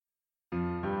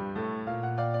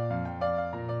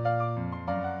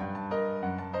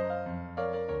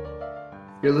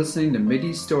You're listening to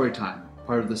Mittie's Storytime,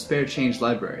 part of the Spare Change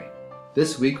Library.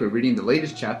 This week we're reading the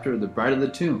latest chapter of The Bride of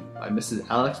the Tomb by Mrs.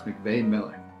 Alex McVeigh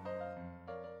Miller.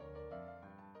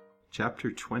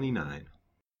 Chapter 29.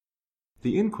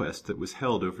 The inquest that was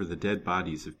held over the dead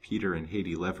bodies of Peter and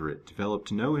Haidee Leverett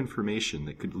developed no information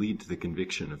that could lead to the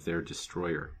conviction of their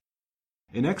destroyer.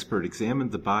 An expert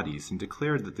examined the bodies and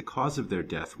declared that the cause of their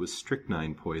death was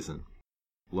strychnine poison.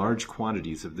 Large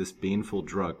quantities of this baneful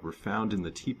drug were found in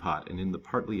the teapot and in the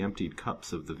partly emptied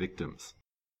cups of the victims.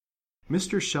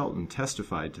 Mr. Shelton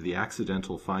testified to the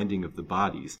accidental finding of the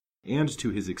bodies and to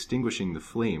his extinguishing the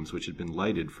flames which had been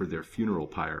lighted for their funeral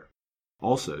pyre,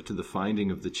 also to the finding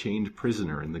of the chained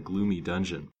prisoner in the gloomy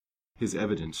dungeon. His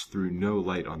evidence threw no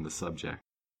light on the subject.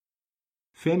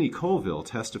 Fanny Colville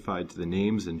testified to the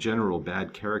names and general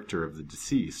bad character of the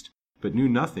deceased, but knew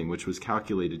nothing which was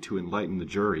calculated to enlighten the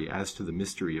jury as to the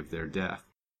mystery of their death.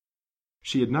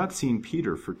 She had not seen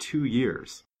Peter for 2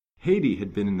 years. Haidee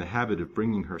had been in the habit of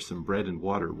bringing her some bread and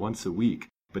water once a week,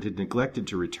 but had neglected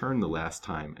to return the last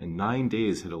time, and 9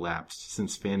 days had elapsed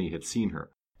since Fanny had seen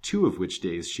her, 2 of which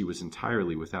days she was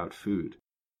entirely without food.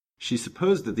 She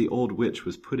supposed that the old witch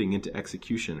was putting into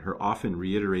execution her often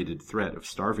reiterated threat of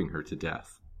starving her to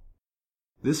death.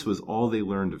 This was all they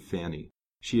learned of Fanny.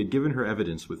 She had given her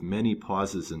evidence with many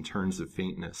pauses and turns of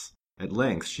faintness. At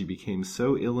length she became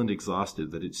so ill and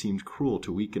exhausted that it seemed cruel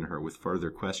to weaken her with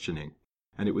further questioning,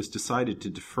 and it was decided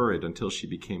to defer it until she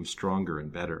became stronger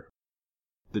and better.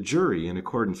 The jury, in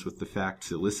accordance with the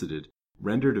facts elicited,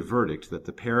 rendered a verdict that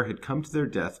the pair had come to their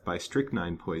death by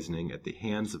strychnine poisoning at the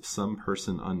hands of some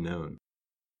person unknown.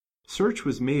 Search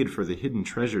was made for the hidden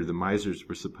treasure the misers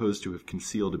were supposed to have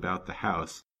concealed about the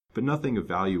house, but nothing of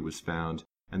value was found,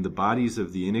 and the bodies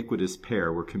of the iniquitous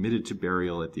pair were committed to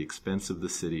burial at the expense of the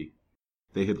city.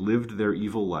 They had lived their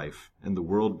evil life, and the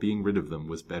world being rid of them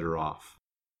was better off.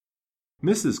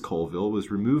 Mrs. Colville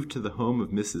was removed to the home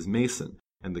of Mrs. Mason,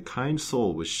 and the kind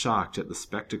soul was shocked at the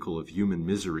spectacle of human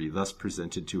misery thus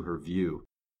presented to her view.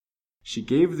 She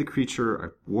gave the creature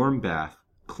a warm bath,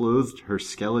 clothed her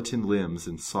skeleton limbs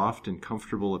in soft and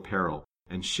comfortable apparel,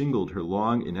 and shingled her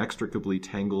long, inextricably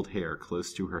tangled hair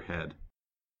close to her head.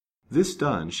 This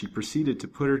done, she proceeded to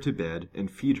put her to bed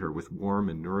and feed her with warm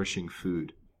and nourishing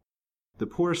food. The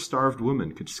poor starved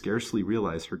woman could scarcely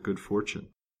realize her good fortune.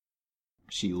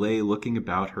 She lay looking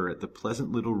about her at the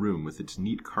pleasant little room with its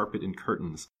neat carpet and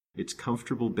curtains, its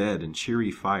comfortable bed and cheery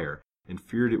fire, and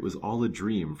feared it was all a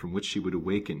dream from which she would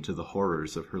awaken to the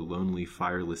horrors of her lonely,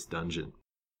 fireless dungeon.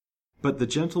 But the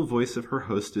gentle voice of her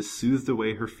hostess soothed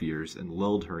away her fears and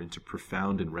lulled her into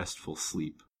profound and restful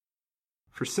sleep.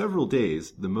 For several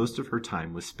days, the most of her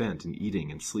time was spent in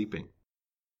eating and sleeping.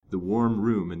 The warm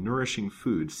room and nourishing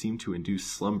food seemed to induce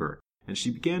slumber, and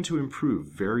she began to improve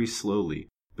very slowly,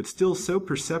 but still so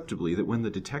perceptibly that when the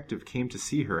detective came to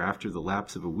see her after the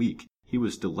lapse of a week, he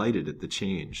was delighted at the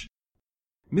change.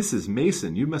 "Mrs.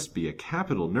 Mason, you must be a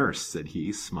capital nurse," said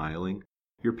he, smiling.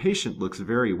 "Your patient looks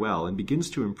very well, and begins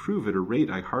to improve at a rate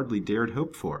I hardly dared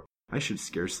hope for. I should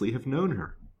scarcely have known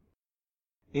her."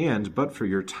 "And, but for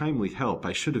your timely help,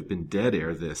 I should have been dead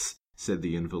ere this," said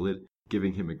the invalid,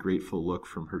 giving him a grateful look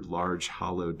from her large,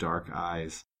 hollow, dark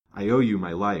eyes. "I owe you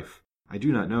my life. I do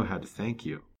not know how to thank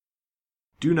you."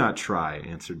 "Do not try,"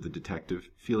 answered the detective,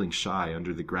 feeling shy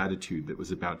under the gratitude that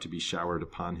was about to be showered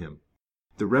upon him.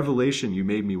 "The revelation you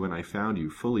made me when I found you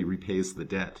fully repays the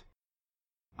debt."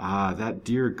 "Ah, that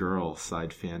dear girl,"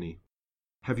 sighed Fanny.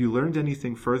 "Have you learned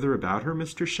anything further about her,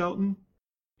 Mr. Shelton?"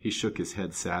 He shook his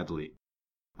head sadly.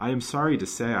 "I am sorry to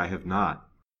say I have not.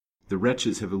 The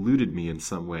wretches have eluded me in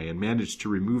some way and managed to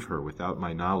remove her without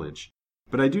my knowledge.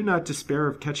 But I do not despair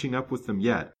of catching up with them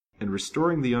yet, and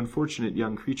restoring the unfortunate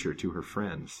young creature to her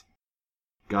friends."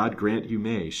 "God grant you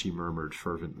may," she murmured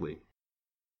fervently.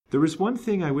 "There is one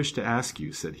thing I wish to ask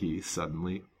you," said he,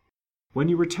 suddenly. "When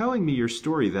you were telling me your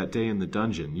story that day in the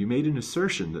dungeon, you made an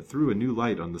assertion that threw a new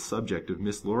light on the subject of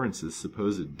Miss Lawrence's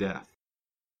supposed death."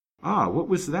 "Ah, what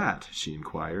was that?" she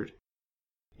inquired.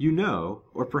 "You know,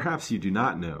 or perhaps you do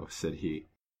not know," said he,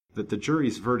 "that the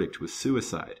jury's verdict was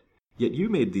suicide, yet you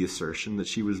made the assertion that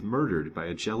she was murdered by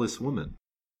a jealous woman."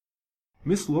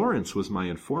 "Miss Lawrence was my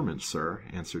informant, sir,"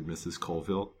 answered Mrs.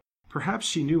 Colville. "Perhaps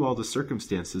she knew all the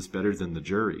circumstances better than the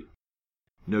jury."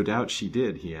 "No doubt she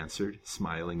did," he answered,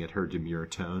 smiling at her demure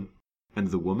tone. "And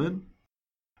the woman?"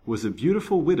 "Was a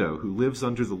beautiful widow who lives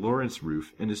under the Lawrence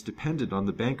roof and is dependent on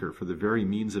the banker for the very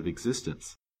means of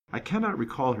existence. I cannot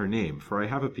recall her name, for I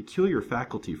have a peculiar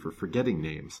faculty for forgetting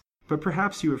names, but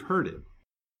perhaps you have heard it."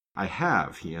 "I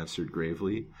have," he answered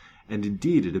gravely, "and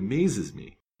indeed it amazes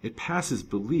me. It passes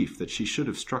belief that she should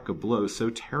have struck a blow so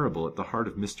terrible at the heart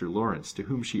of Mr. Lawrence, to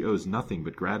whom she owes nothing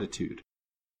but gratitude.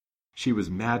 She was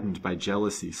maddened by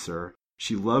jealousy, sir.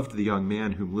 She loved the young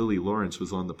man whom Lily Lawrence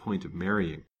was on the point of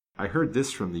marrying. I heard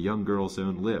this from the young girl's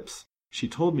own lips. She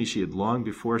told me she had long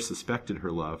before suspected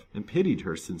her love, and pitied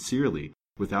her sincerely,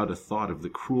 without a thought of the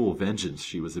cruel vengeance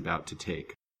she was about to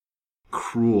take.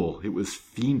 Cruel! It was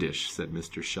fiendish, said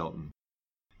Mr. Shelton.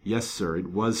 Yes, sir, it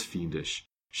was fiendish.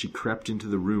 She crept into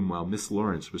the room while Miss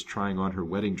Lawrence was trying on her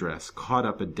wedding dress, caught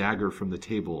up a dagger from the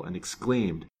table, and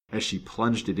exclaimed, as she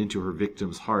plunged it into her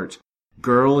victim's heart,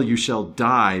 "Girl, you shall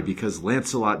die, because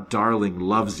Lancelot Darling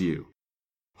loves you."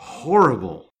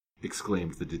 "Horrible!"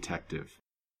 exclaimed the detective.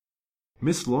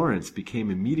 Miss Lawrence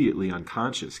became immediately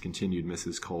unconscious, continued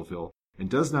Mrs. Colville, and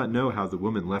does not know how the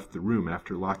woman left the room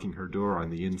after locking her door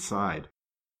on the inside,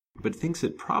 but thinks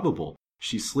it probable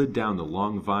she slid down the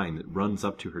long vine that runs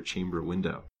up to her chamber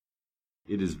window.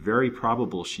 "It is very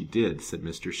probable she did," said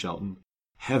Mr. Shelton.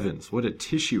 "Heavens, what a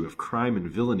tissue of crime and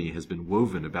villainy has been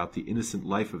woven about the innocent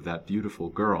life of that beautiful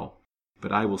girl!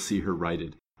 But I will see her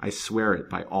righted. I swear it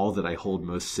by all that I hold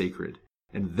most sacred.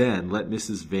 And then let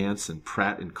Mrs. Vance and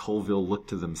Pratt and Colville look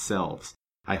to themselves.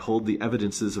 I hold the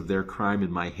evidences of their crime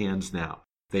in my hands now.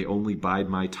 They only bide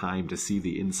my time to see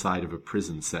the inside of a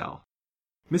prison cell."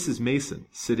 Mrs. Mason,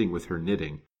 sitting with her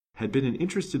knitting, had been an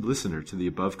interested listener to the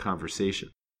above conversation.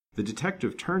 The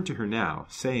detective turned to her now,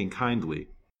 saying kindly,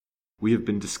 "We have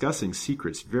been discussing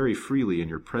secrets very freely in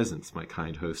your presence, my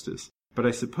kind hostess, but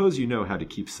I suppose you know how to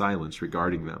keep silence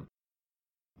regarding them."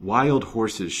 "Wild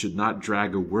horses should not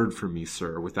drag a word from me,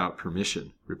 sir, without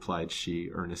permission," replied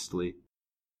she, earnestly.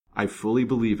 "I fully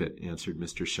believe it," answered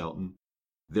Mr. Shelton.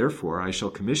 "Therefore I shall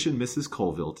commission Mrs.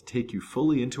 Colville to take you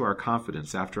fully into our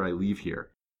confidence after I leave here.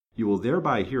 You will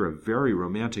thereby hear a very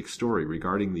romantic story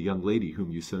regarding the young lady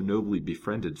whom you so nobly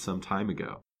befriended some time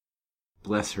ago."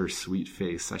 "Bless her sweet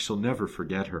face, I shall never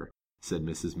forget her," said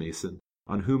Mrs. Mason,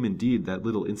 on whom indeed that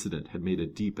little incident had made a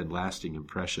deep and lasting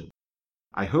impression.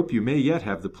 "I hope you may yet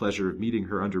have the pleasure of meeting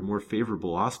her under more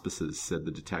favorable auspices," said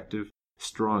the detective,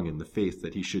 strong in the faith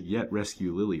that he should yet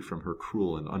rescue Lily from her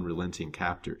cruel and unrelenting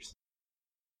captors.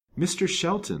 "Mr.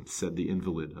 Shelton," said the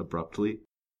invalid, abruptly,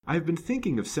 "I have been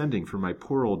thinking of sending for my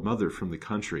poor old mother from the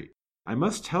country. I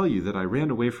must tell you that I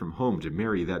ran away from home to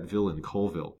marry that villain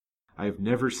Colville. I have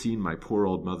never seen my poor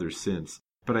old mother since,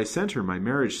 but I sent her my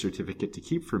marriage certificate to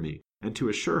keep for me, and to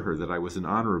assure her that I was an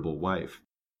honorable wife.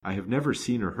 I have never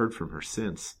seen or heard from her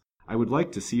since. I would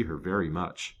like to see her very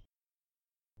much."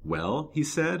 "Well?" he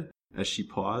said, as she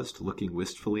paused, looking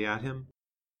wistfully at him.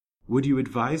 "Would you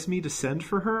advise me to send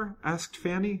for her?" asked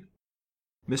Fanny.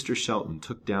 Mr. Shelton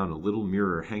took down a little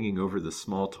mirror hanging over the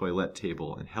small toilette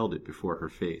table and held it before her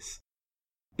face.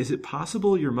 "Is it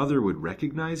possible your mother would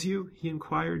recognize you?" he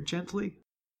inquired gently.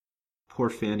 Poor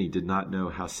Fanny did not know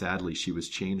how sadly she was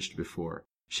changed before.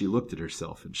 She looked at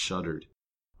herself and shuddered.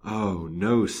 "Oh,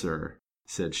 no, sir,"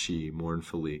 said she,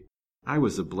 mournfully. "I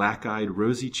was a black-eyed,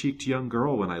 rosy-cheeked young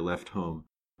girl when I left home.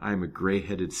 I am a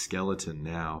gray-headed skeleton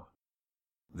now."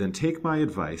 "Then take my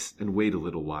advice and wait a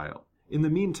little while. In the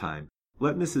meantime,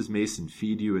 let Mrs. Mason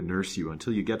feed you and nurse you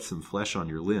until you get some flesh on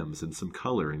your limbs and some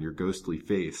color in your ghostly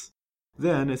face.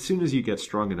 Then, as soon as you get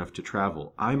strong enough to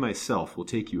travel, I myself will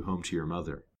take you home to your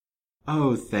mother."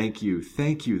 "Oh, thank you,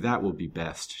 that will be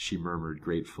best," she murmured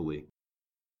gratefully.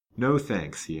 "No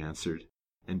thanks," he answered,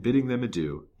 and bidding them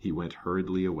adieu, he went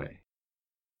hurriedly away.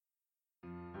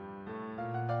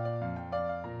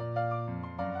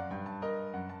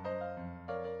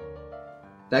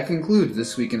 That concludes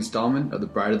this week's installment of The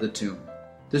Bride of the Tomb.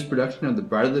 This production of The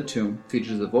Bride of the Tomb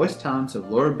features the voice talents of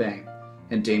Laura Bang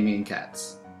and Damian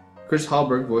Katz. Chris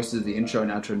Hallberg voices the intro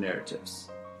and outro narratives.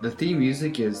 The theme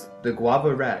music is The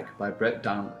Guava Rag by Brett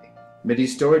Donnelly. Mittie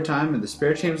Storytime and the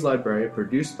Spare Change Library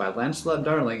produced by Lancelot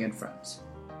Darling and Friends.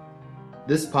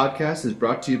 This podcast is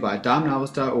brought to you by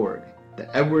DimeNovels.org,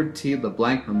 the Edward T.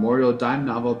 LeBlanc Memorial Dime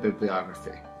Novel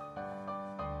Bibliography.